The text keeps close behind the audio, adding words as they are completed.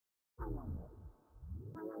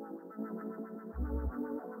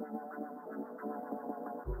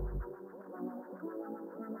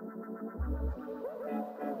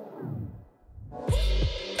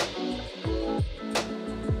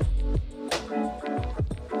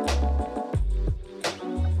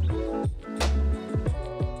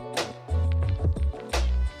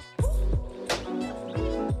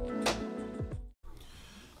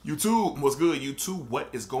YouTube, what's good, YouTube? What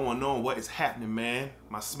is going on? What is happening, man?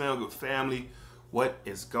 My Smell Good family, what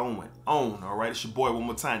is going on? All right, it's your boy one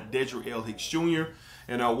more time, Dedrick L. Hicks Jr.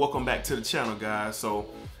 And welcome back to the channel, guys. So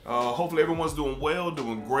hopefully everyone's doing well,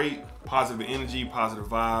 doing great, positive energy, positive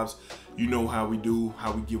vibes. You know how we do,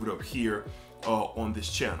 how we give it up here on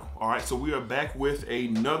this channel. All right, so we are back with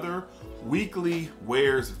another weekly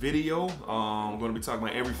wears video. I'm going to be talking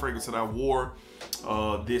about every fragrance that I wore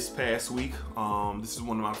this past week. This is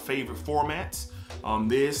one of my favorite formats.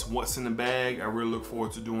 This what's in the bag, I really look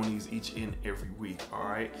forward to doing these each and every week. All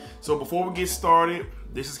right, so before we get started,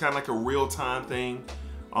 this is kind of like a real-time thing.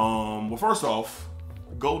 Well, first off,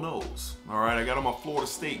 go Noles. All right, I got on my Florida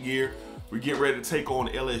State gear. We're getting ready to take on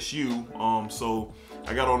LSU. So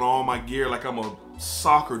I got on all my gear like I'm a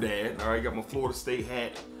soccer dad. All right, got my Florida State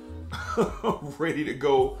hat ready to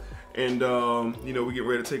go. And you know, we get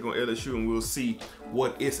ready to take on LSU and we'll see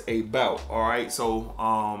what it's about. All right, so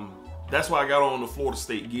that's why I got on the Florida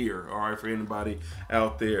State gear. All right, for anybody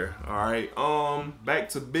out there. All right, back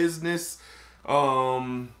to business.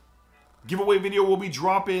 Giveaway video will be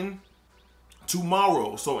dropping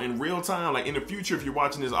tomorrow. So in real time, like in the future, if you're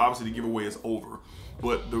watching this, obviously the giveaway is over.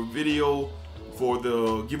 But the video for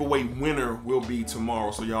the giveaway winner will be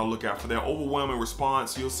tomorrow. So y'all look out for that overwhelming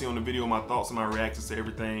response. You'll see on the video my thoughts and my reactions to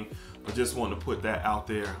everything. But just wanted to put that out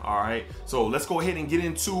there. All right. So let's go ahead and get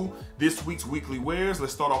into this week's weekly wears.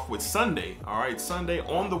 Let's start off with Sunday. All right. Sunday,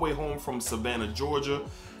 on the way home from Savannah, Georgia,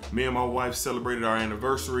 me and my wife celebrated our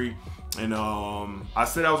anniversary. And I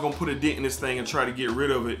said I was going to put a dent in this thing and try to get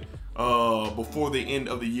rid of it before the end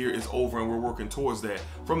of the year is over, and we're working towards that.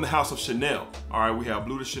 From the House of Chanel. All right, we have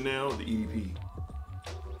Bleu de Chanel, the EDP.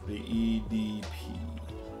 The EDP.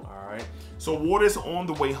 All right. So wore this on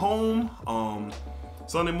the way home.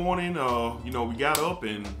 Sunday morning, you know, we got up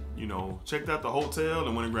and, you know, checked out the hotel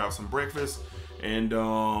and went and grabbed some breakfast. And,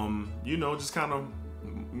 you know, just kind of,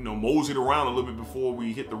 you know, moseyed around a little bit before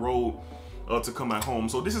we hit the road to come back home.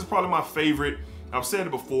 So this is probably my favorite. I've said it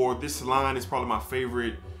before. This line is probably my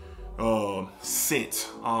favorite scent.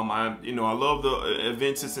 You know, I love the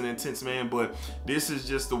Aventus and Intense, man, but this is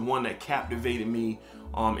just the one that captivated me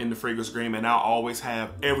in the fragrance game, and I always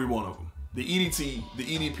have every one of them. The EDT, the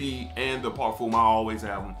EDP, and the Parfum, I always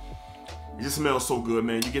have them. It just smells so good,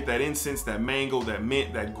 man. You get that incense, that mango, that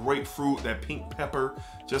mint, that grapefruit, that pink pepper,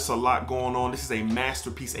 just a lot going on. This is a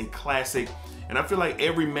masterpiece, a classic, and I feel like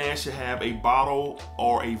every man should have a bottle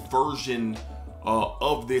or a version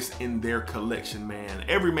of this in their collection, man.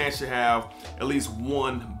 Every man should have at least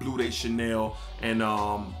one Bleu de Chanel, and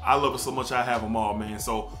I love it so much I have them all, man.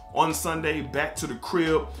 So on Sunday, back to the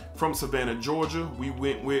crib from Savannah, Georgia, we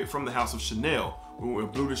went with, from the House of Chanel, we went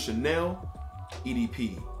with Bleu de Chanel,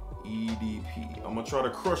 EDP. I'm gonna try to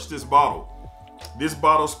crush this bottle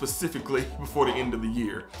specifically before the end of the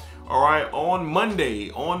year. All right, on Monday,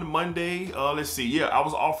 let's see, yeah, I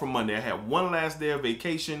was off from Monday. I had one last day of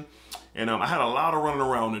vacation, and I had a lot of running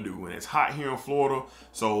around to do, and it's hot here in Florida,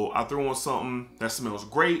 so I threw on something that smells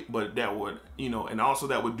great, but that would, you know, and also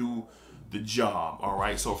that would do the job. All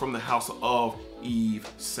right, so from the House of Yves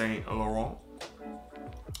Saint Laurent,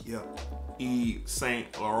 yeah, Yves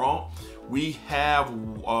Saint Laurent, we have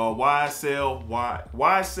YSL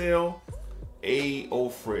AO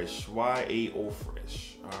Fresh, YAO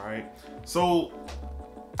Fresh. All right, so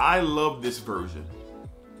I love this version.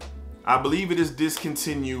 I believe it is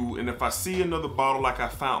discontinued, and if I see another bottle like I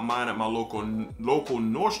found mine at my local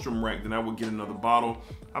Nordstrom rack, then I would get another bottle.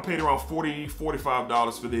 I paid around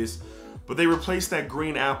 $45 for this, but they replaced that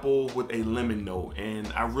green apple with a lemon note,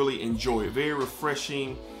 and I really enjoy it. Very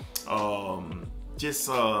refreshing. Just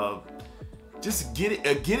get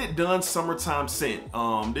it done summertime scent.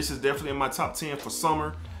 This is definitely in my top 10 for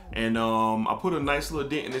summer. And I put a nice little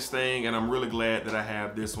dent in this thing, and I'm really glad that I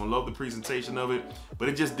have this one. Love the presentation of it, but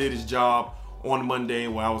it just did its job on Monday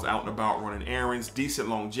while I was out and about running errands. Decent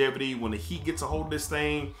longevity. When the heat gets a hold of this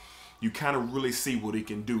thing, you kind of really see what it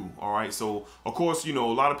can do. All right, so of course, you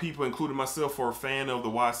know, a lot of people, including myself, are a fan of the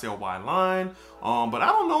YSL Y line, but I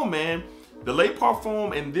don't know, man. The Le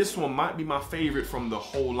Parfum and this one might be my favorite from the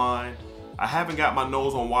whole line. I haven't got my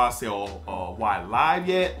nose on YSL Y Live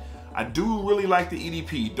yet. I do really like the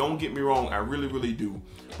EDP, don't get me wrong, I really do.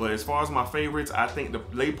 But as far as my favorites, I think the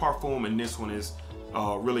Le Parfum and this one is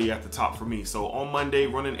really at the top for me. So on Monday,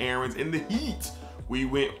 running errands in the heat, we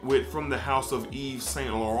went with, from the House of Yves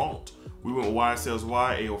Saint Laurent, we went with YSL's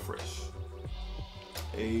AO Fresh.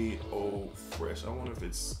 AO Fresh, I wonder if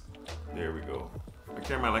it's, there we go. The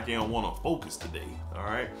camera like they don't want to focus today. All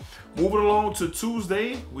right. Moving along to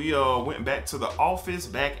Tuesday, we went back to the office,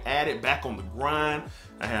 back at it, back on the grind.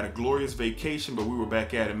 I had a glorious vacation, but we were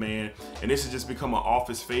back at it, man. And this has just become an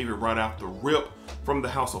office favorite right off the rip from the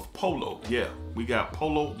house of Polo. Yeah, we got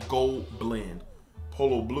Polo Gold Blend,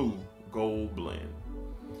 Polo Blue Gold Blend.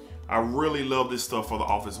 I really love this stuff for the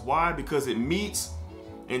office. Why? Because it meets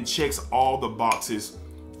and checks all the boxes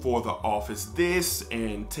for the office. This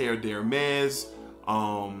and Terre d'Hermes,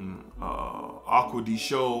 Acqua di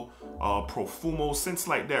Scio, Profumo, scents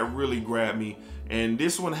like that really grabbed me. And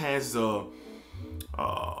this one has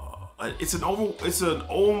it's an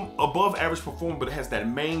above average performer, but it has that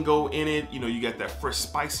mango in it. You know, you got that fresh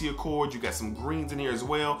spicy accord. You got some greens in here as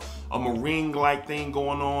well. A meringue-like thing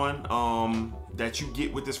going on that you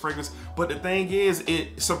get with this fragrance. But the thing is,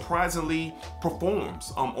 it surprisingly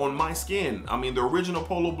performs on my skin. I mean, the original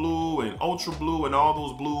Polo Blue and Ultra Blue and all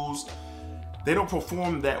those blues, they don't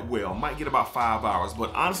perform that well. Might get about 5 hours,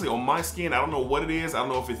 but honestly, on my skin, I don't know what it is. I don't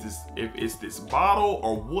know if it's this bottle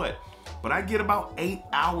or what, but I get about 8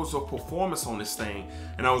 hours of performance on this thing.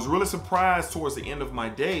 And I was really surprised towards the end of my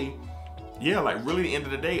day. Yeah, like really the end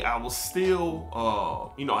of the day, I was still,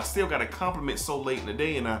 you know, I still got a compliment so late in the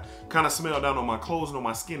day, and I kind of smelled down on my clothes and on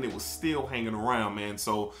my skin. It was still hanging around, man.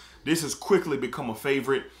 So this has quickly become a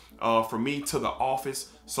favorite for me to the office.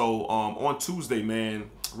 So on Tuesday, man,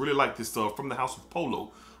 really like this stuff from the house of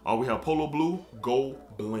Polo. We have Polo Blue Gold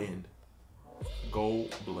Blend.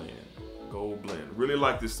 Gold Blend. Gold Blend. Really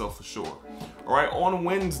like this stuff for sure. All right, on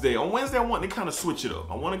Wednesday, I wanted to kind of switch it up.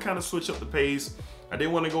 I want to kind of switch up the pace. I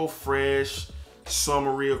didn't want to go fresh,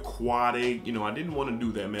 summery, aquatic. You know, I didn't want to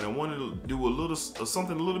do that, man. I wanted to do a little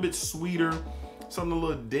something a little bit sweeter, something a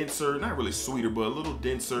little denser. Not really sweeter, but a little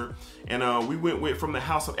denser. And we went with from the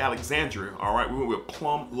house of Alexandria. All right, we went with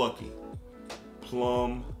Plum Lucky.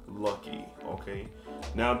 Plum Lucky. Okay.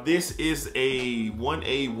 Now this is a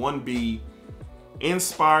 1A, 1B.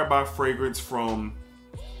 Inspired by fragrance from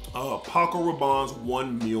Paco Rabanne's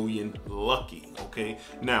 1 Million Lucky. Okay,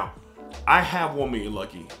 now I have 1 Million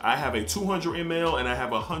Lucky. I have a 200 ml and I have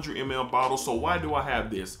a 100 ml bottle. So why do I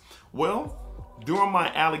have this? Well, during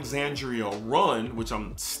my Alexandria run, which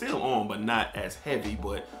I'm still on, but not as heavy,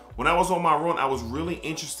 but when I was on my run, I was really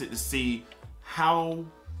interested to see how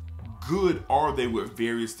good are they with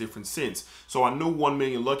various different scents. So I knew 1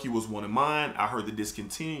 Million Lucky was one of mine. I heard the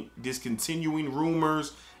discontinuing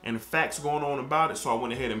rumors and facts going on about it. So I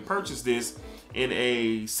went ahead and purchased this in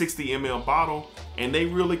a 60 ml bottle, and they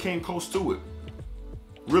really came close to it.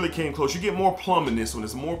 Really came close. You get more plum in this one.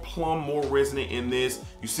 It's more plum, more resonant in this.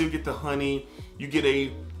 You still get the honey. You get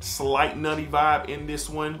a slight nutty vibe in this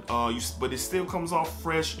one, but it still comes off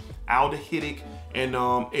fresh, aldehydic, and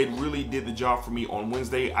it really did the job for me on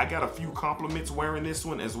Wednesday. I got a few compliments wearing this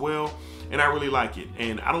one as well, and I really like it.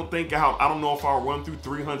 And I don't know if I'll run through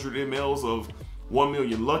 300 mLs of 1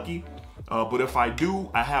 Million Lucky, but if I do,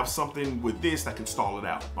 I have something with this that can stall it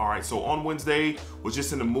out. All right, so on Wednesday, was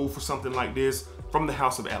just in the mood for something like this. From the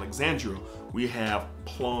house of Alexandria, we have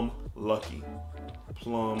Plum Lucky.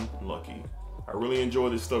 Plum Lucky. I really enjoy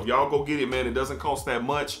this stuff. Y'all go get it, man. It doesn't cost that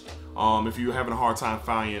much. If you're having a hard time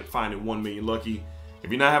finding 1 Million Lucky. If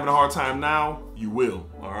you're not having a hard time now, you will.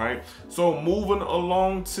 All right. So moving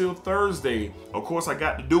along till Thursday. Of course, I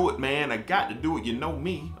got to do it, man. I got to do it. You know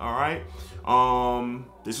me. All right.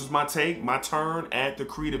 This was my turn at the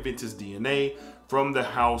Creed Aventus DNA from the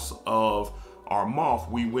house of Armaf.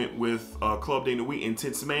 We went with Club de Nuit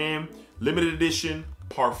Intense Man limited edition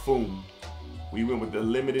Parfum. We went with the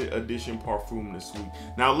limited edition Parfum this week.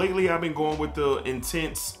 Now lately I've been going with the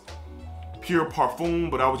Intense Pure Parfum,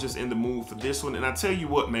 but I was just in the mood for this one. And I tell you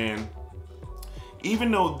what, man, even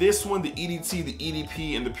though this one, the EDT, the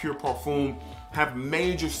EDP, and the Pure Parfum have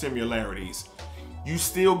major similarities, you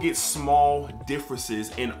still get small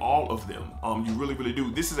differences in all of them. You really, really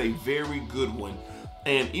do. This is a very good one.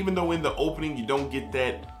 And even though in the opening you don't get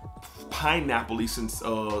that pineapple-y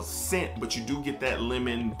scent, but you do get that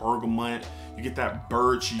lemon, bergamot, you get that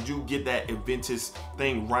birch, you do get that Aventus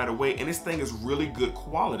thing right away, and this thing is really good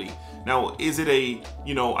quality. Now, is it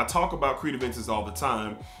I talk about Creed Aventus all the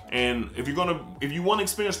time, and if you want to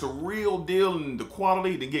experience the real deal and the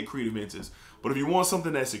quality, then get Creed Aventus. But if you want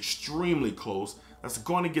something that's extremely close, that's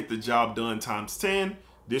going to get the job done times 10,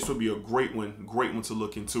 this would be a great one to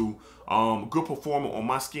look into. Good performer on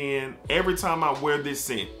my skin. Every time I wear this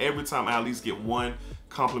scent, every time I at least get one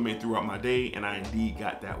compliment throughout my day, and I indeed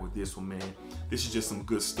got that with this one, man. This is just some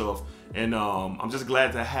good stuff, and I'm just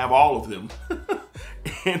glad to have all of them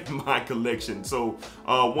in my collection. So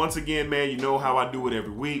once again, man, you know how I do it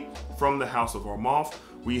every week. From the house of Armaf,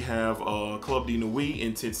 we have Club de Nuit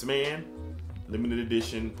Intense Man, limited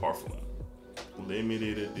edition parfum.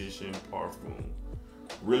 Limited edition parfum.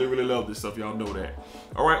 Really, really love this stuff. Y'all know that.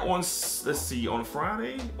 All right, let's see, on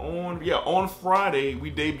Friday, on Friday, we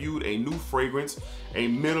debuted a new fragrance, a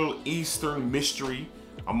Middle Eastern mystery.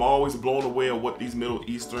 I'm always blown away at what these Middle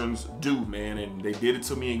Easterns do, man, and they did it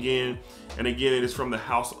to me again. And again, it is from the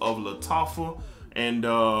House of Lattafa. And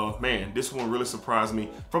man, this one really surprised me.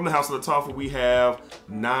 From the House of Lattafa, we have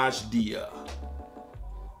Najdia.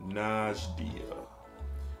 Najdia.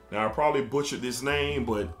 Now, I probably butchered this name,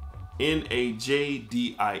 but Najdia,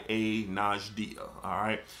 Najdia. All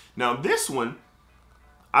right. Now, this one,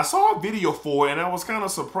 I saw a video for it, and I was kind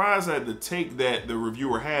of surprised at the take that the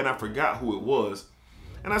reviewer had. I forgot who it was.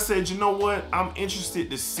 And I said, you know what? I'm interested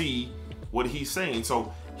to see what he's saying.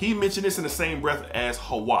 So he mentioned this in the same breath as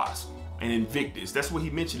Hawass and Invictus. That's what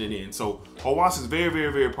he mentioned it in. So Hawass is very,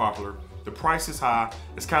 very, very popular. The price is high.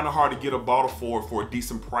 It's kind of hard to get a bottle for a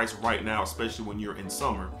decent price right now, especially when you're in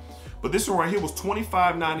summer. But this one right here was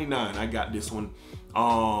 $25.99. I got this one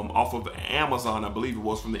off of Amazon, I believe it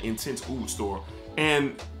was, from the Intense Oud store.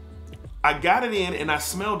 And I got it in and I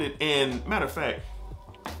smelled it. And matter of fact,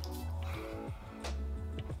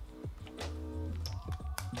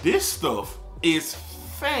 this stuff is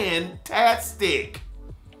fantastic.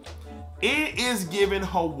 It is giving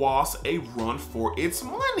Hawass a run for its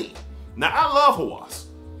money. Now, I love Hawass.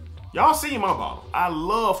 Y'all see my bottle. I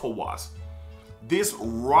love Hawass. This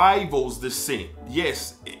rivals the scent.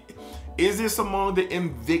 Yes. Is this among the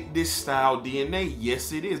Invictus style DNA?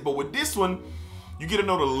 Yes, it is. But with this one, you get a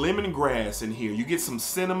note of lemongrass in here. You get some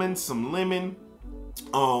cinnamon, some lemon.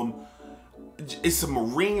 It's a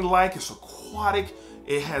marine-like. It's aquatic.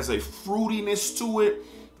 It has a fruitiness to it.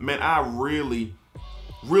 Man, I really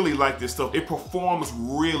like this stuff. It performs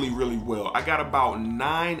really, really well. I got about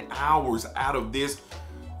 9 hours out of this,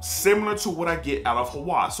 similar to what I get out of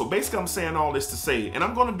Hawass. So basically, I'm saying all this to say, and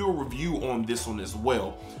I'm gonna do a review on this one as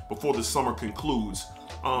well before the summer concludes.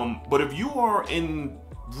 But if you are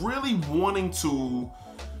really wanting to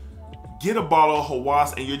get a bottle of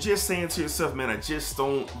Hawass and you're just saying to yourself, man, I just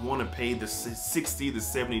don't wanna pay the $60 to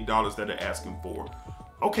 $70 that they're asking for.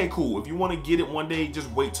 Okay, cool. If you wanna get it one day,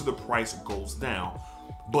 just wait till the price goes down.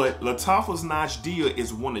 But Lattafa's Najdia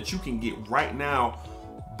is one that you can get right now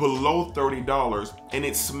below $30, and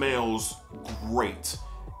it smells great.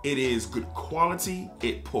 It is good quality.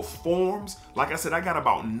 It performs. Like I said, I got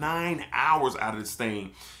about 9 hours out of this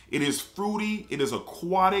thing. It is fruity. It is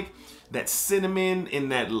aquatic. That cinnamon and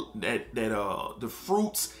the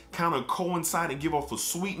fruits kind of coincide and give off a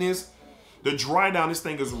sweetness. The dry down, this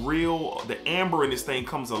thing is real. The amber in this thing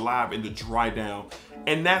comes alive in the dry down,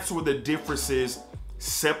 and that's where the differences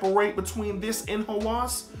separate between this and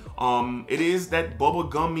Hawass. It is that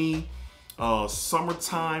bubblegummy,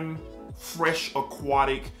 summertime, fresh,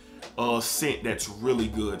 aquatic scent that's really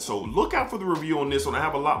good. So look out for the review on this one. I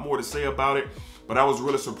have a lot more to say about it, but I was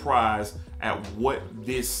really surprised at what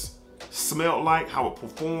this smelled like, how it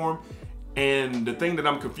performed. And the thing that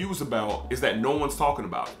I'm confused about is that no one's talking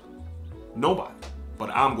about it. Nobody. But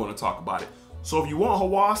I'm going to talk about it. So if you want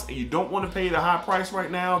Hawass and you don't want to pay the high price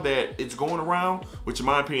right now that it's going around, which in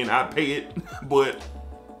my opinion, I'd pay it, but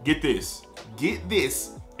get this,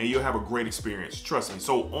 and you'll have a great experience. Trust me.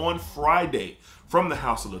 So on Friday, from the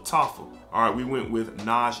House of Lattafa, all right, we went with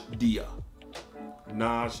Najdia.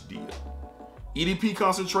 Najdia. EDP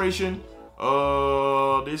concentration,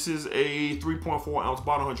 this is a 3.4 ounce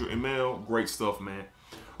bottle, 100 ml. Great stuff, man.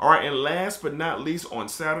 All right, and last but not least, on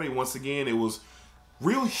Saturday, once again, it was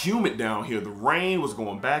real humid down here. The rain was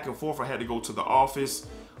going back and forth. I had to go to the office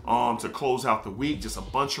to close out the week. Just a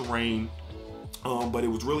bunch of rain. But it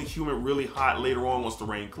was really humid, really hot later on once the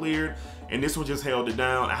rain cleared. And this one just held it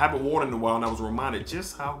down. I haven't worn it in a while, and I was reminded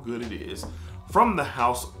just how good it is. From the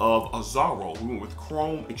House of Azzaro, we went with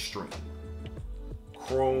Chrome Extreme.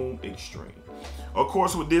 Chrome Extreme. Of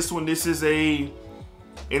course, with this one, this is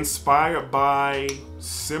inspired by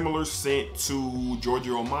similar scent to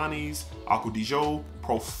Giorgio Armani's Acqua di Gio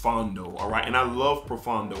Profondo, all right? And I love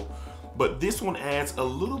Profondo, but this one adds a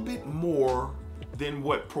little bit more than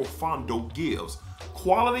what Profondo gives.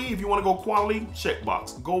 Quality, if you want to go quality,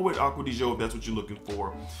 checkbox. Go with Acqua di Gio if that's what you're looking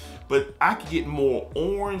for. But I could get more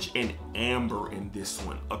orange and amber in this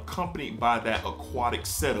one, accompanied by that aquatic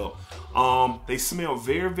setup They smell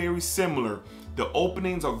very, very similar. The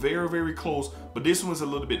openings are very, very close, but this one's a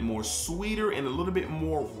little bit more sweeter and a little bit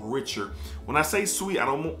more richer. When I say sweet,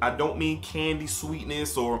 I don't mean candy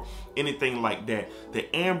sweetness or anything like that.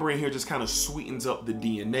 The amber in here just kind of sweetens up the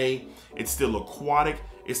DNA. It's still aquatic.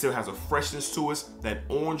 It still has a freshness to it. That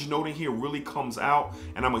orange note in here really comes out,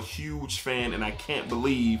 and I'm a huge fan, and I can't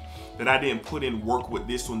believe that I didn't put in work with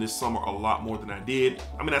this one this summer a lot more than I did.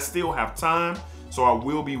 I mean, I still have time, so I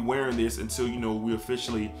will be wearing this until, you know, we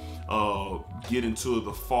officially get into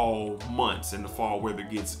the fall months and the fall weather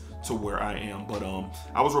gets to where I am. But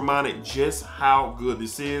I was reminded just how good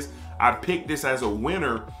this is. I picked this as a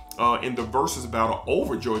winner in the versus battle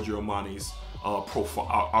over Giorgio Armani's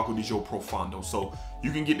Acqua di Gio Profondo. So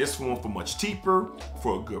you can get this one for much cheaper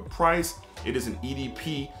for a good price. It is an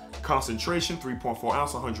EDP concentration, 3.4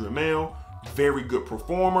 ounce, 100 ml. Very good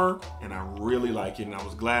performer, and I really like it, and I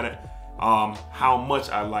was glad at how much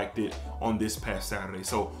I liked it on this past Saturday.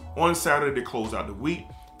 So on Saturday to close out the week,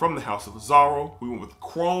 from the House of Azzaro, we went with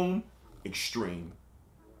Chrome Extreme.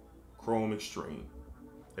 Chrome Extreme.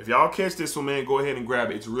 If y'all catch this one, man, go ahead and grab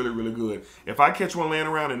it. It's really, really good. If I catch one laying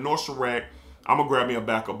around in Nordstrom Rack, I'm gonna grab me a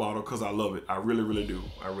backup bottle because I love it. I really, really do.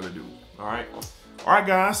 I really do. All right. All right,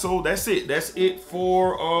 guys. So that's it. That's it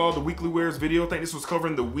for the weekly wears video. I think this was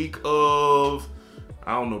covering the week of,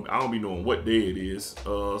 I don't know. I don't be knowing what day it is.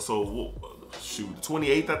 So shoot, the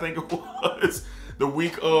 28th, I think it was. The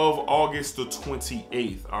week of August the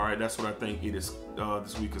 28th. All right, that's what I think it is.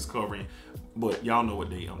 This week is covering, but y'all know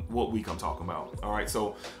what week I'm talking about. All right,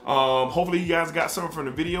 so hopefully you guys got something from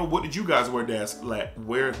the video. What did you guys wear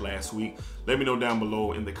last week? Let me know down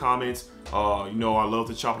below in the comments. You know, I love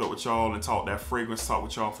to chop it up with y'all and talk that fragrance talk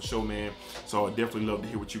with y'all for sure, man. So I definitely love to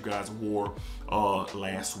hear what you guys wore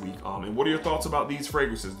last week. And what are your thoughts about these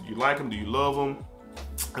fragrances? Do you like them? Do you love them?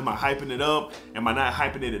 Am I hyping it up? Am I not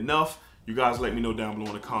hyping it enough? You guys let me know down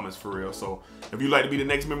below in the comments for real. So if you'd like to be the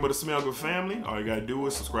next member of the Smell Good family, all you gotta do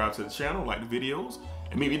is subscribe to the channel, like the videos,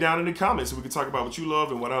 and meet me down in the comments so we can talk about what you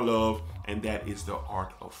love and what I love, and that is the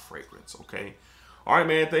art of fragrance, okay? All right,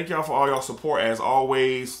 man, thank y'all for all y'all support as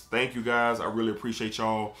always. Thank you guys, I really appreciate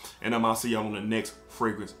y'all, and I'll see y'all on the next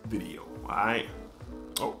fragrance video, all right?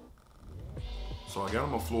 Oh, so I got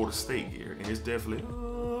on my Florida State gear, and it's definitely,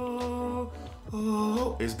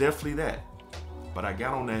 it's definitely that. But I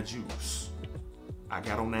got on that juice. I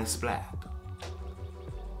got on that splat.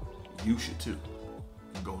 You should too.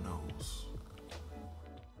 Go nose.